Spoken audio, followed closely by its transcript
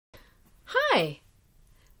Hi,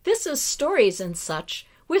 this is Stories and Such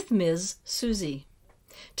with Ms. Suzie.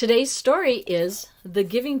 Today's story is The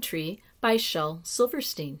Giving Tree by Shel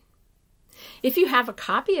Silverstein. If you have a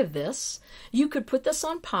copy of this, you could put this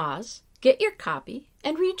on pause, get your copy,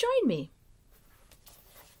 and rejoin me.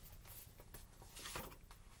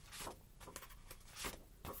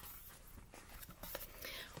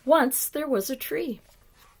 Once there was a tree,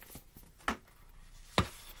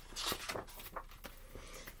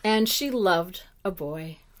 and she loved a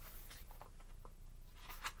boy.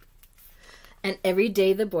 And every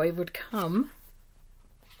day the boy would come,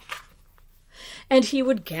 and he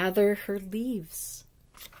would gather her leaves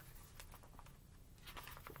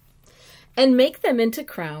and make them into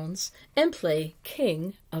crowns and play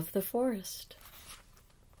king of the forest.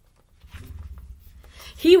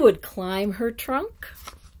 He would climb her trunk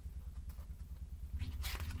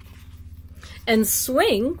and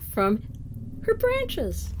swing from her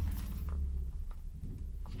branches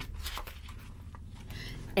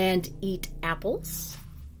and eat apples,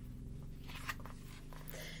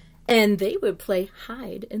 and they would play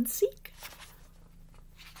hide and seek.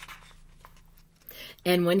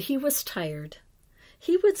 And when he was tired,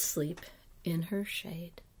 he would sleep in her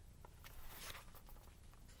shade.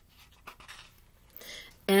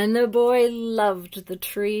 And the boy loved the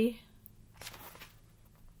tree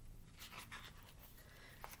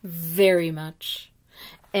very much,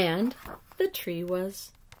 and the tree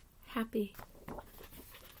was happy.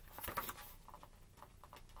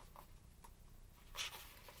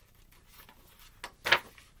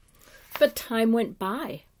 But time went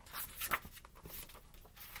by,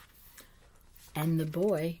 and the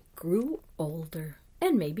boy grew older,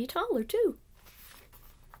 and maybe taller too.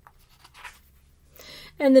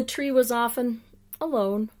 And the tree was often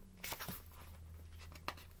alone.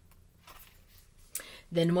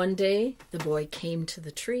 Then one day the boy came to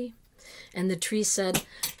the tree, and the tree said,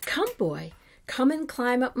 "Come, boy, come and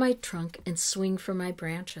climb up my trunk and swing from my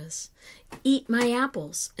branches. Eat my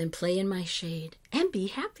apples and play in my shade, and be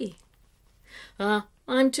happy."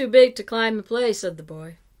 I'm too big to climb and play," said the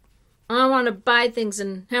boy. "I want to buy things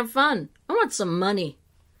and have fun. I want some money.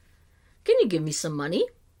 Can you give me some money?"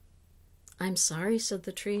 "I'm sorry," said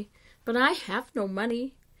the tree, "but I have no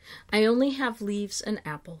money. I only have leaves and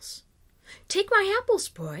apples." "Take my apples,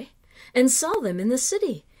 boy, and sell them in the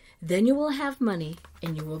city. Then you will have money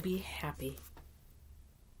and you will be happy."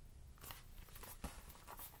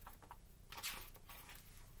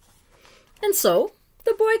 And so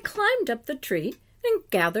the boy climbed up the tree and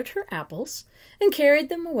gathered her apples and carried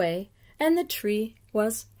them away, and the tree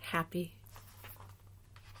was happy.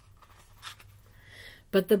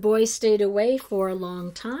 But the boy stayed away for a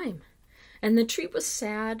long time, and the tree was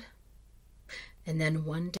sad. And then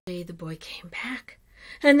one day the boy came back,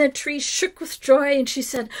 and the tree shook with joy, and she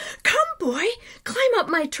said, "Come, boy, climb up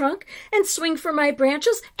my trunk and swing from my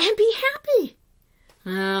branches and be happy."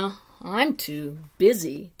 "I'm too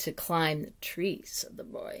busy to climb the tree," said the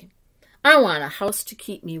boy. "I want a house to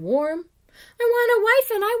keep me warm. I want a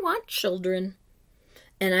wife and I want children.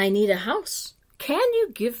 And I need a house. Can you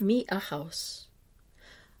give me a house?"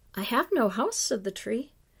 "I have no house," said the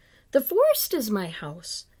tree. "The forest is my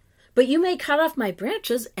house. But you may cut off my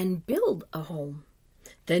branches and build a home.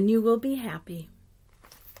 Then you will be happy."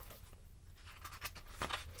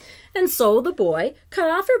 And so the boy cut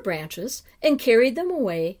off her branches and carried them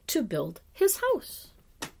away to build his house.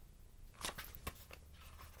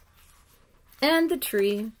 And the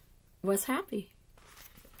tree was happy.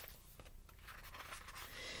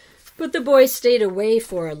 But the boy stayed away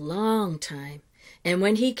for a long time, and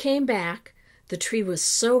when he came back, the tree was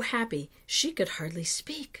so happy she could hardly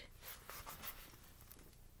speak.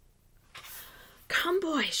 "Come,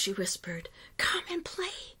 boy," she whispered, "come and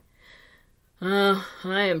play." I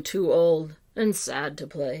am too old and sad to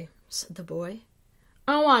play," said the boy.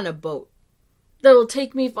 "I want a boat that will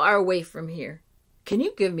take me far away from here. Can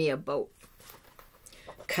you give me a boat?"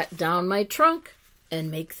 "Cut down my trunk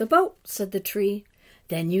and make the boat," said the tree.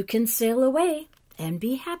 "Then you can sail away and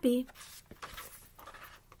be happy."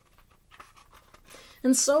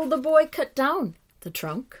 And so the boy cut down the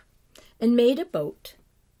trunk and made a boat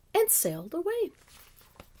and sailed away.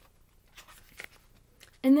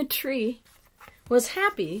 And the tree was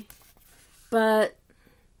happy, but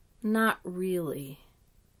not really.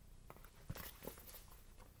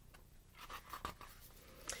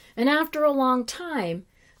 And after a long time,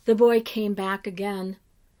 the boy came back again.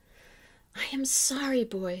 "I am sorry,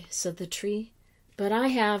 boy," said the tree, "but I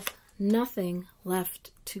have nothing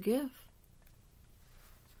left to give.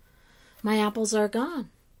 My apples are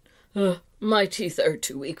gone." "My teeth are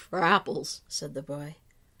too weak for apples," said the boy.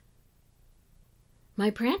 "My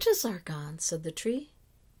branches are gone," said the tree.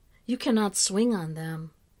 "You cannot swing on them."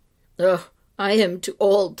 "Ugh, I am too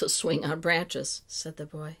old to swing on branches," said the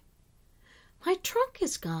boy. "My trunk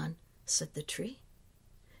is gone," said the tree.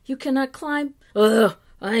 "You cannot climb." "Ugh,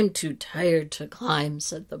 I'm too tired to climb,"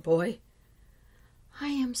 said the boy. "I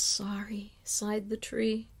am sorry," sighed the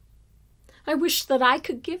tree. "I wish that I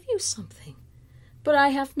could give you something, but I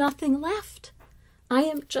have nothing left. I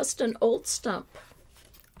am just an old stump.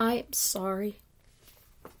 I am sorry."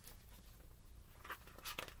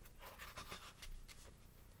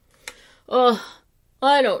 "Oh,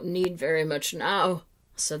 I don't need very much now,"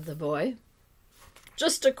 said the boy.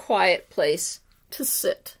 "Just a quiet place to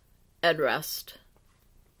sit and rest."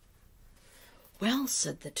 "Well,"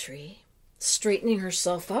 said the tree, straightening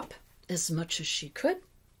herself up as much as she could,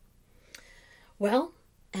 "well,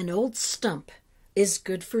 an old stump is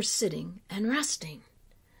good for sitting and resting.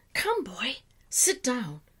 Come, boy, sit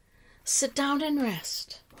down. Sit down and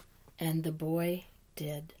rest." And the boy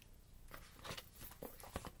did.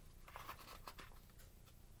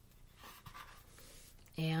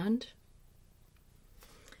 And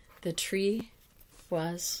the tree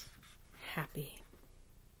was happy.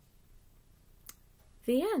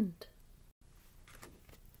 The end.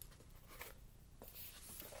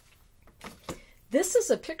 This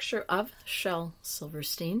is a picture of Shel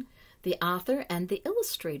Silverstein, the author and the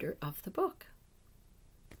illustrator of the book.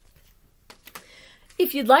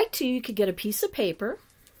 If you'd like to, you could get a piece of paper,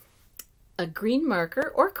 a green marker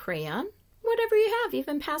or crayon, whatever you have,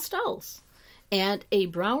 even pastels, and a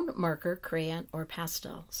brown marker, crayon, or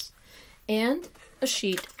pastels, and a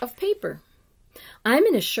sheet of paper. I'm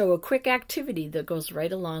going to show a quick activity that goes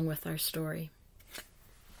right along with our story.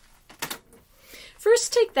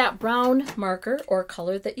 First, take that brown marker or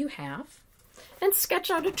color that you have and sketch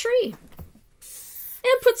out a tree.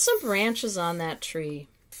 And put some branches on that tree.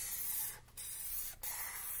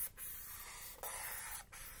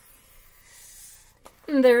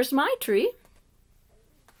 And there's my tree.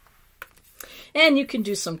 And you can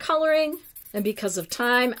do some coloring. And because of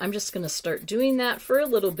time, I'm just going to start doing that for a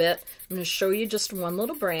little bit. I'm going to show you just one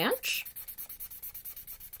little branch.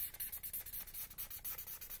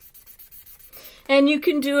 And you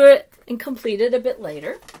can do it and complete it a bit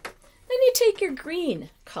later. Then you take your green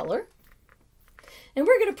color. And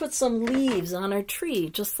we're going to put some leaves on our tree,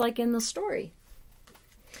 just like in the story.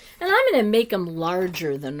 And I'm going to make them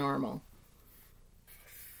larger than normal.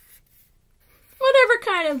 Whatever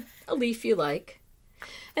kind of a leaf you like.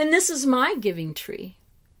 And this is my giving tree.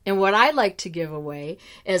 And what I like to give away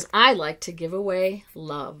is I like to give away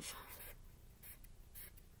love.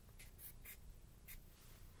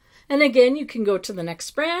 And again, you can go to the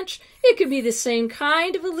next branch. It could be the same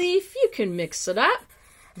kind of a leaf. You can mix it up.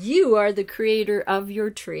 You are the creator of your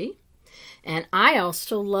tree. And I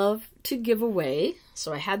also love to give away,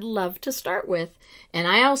 so I had love to start with. And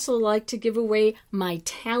I also like to give away my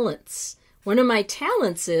talents. One of my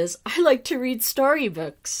talents is I like to read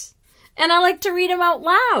storybooks. And I like to read them out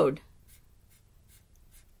loud.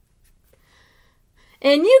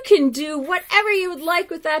 And you can do whatever you would like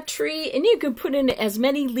with that tree, and you can put in as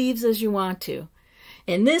many leaves as you want to.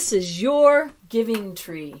 And this is your giving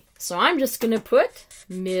tree. So I'm just going to put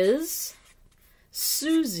Ms.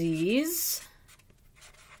 Suzie's,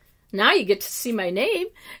 now you get to see my name,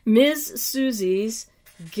 Ms. Suzie's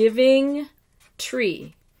giving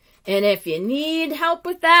tree. And if you need help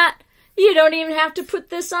with that, you don't even have to put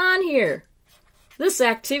this on here. This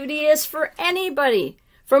activity is for anybody,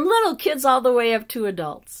 from little kids all the way up to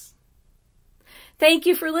adults. Thank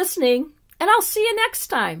you for listening, and I'll see you next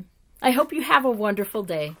time. I hope you have a wonderful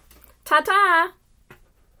day. Ta-ta!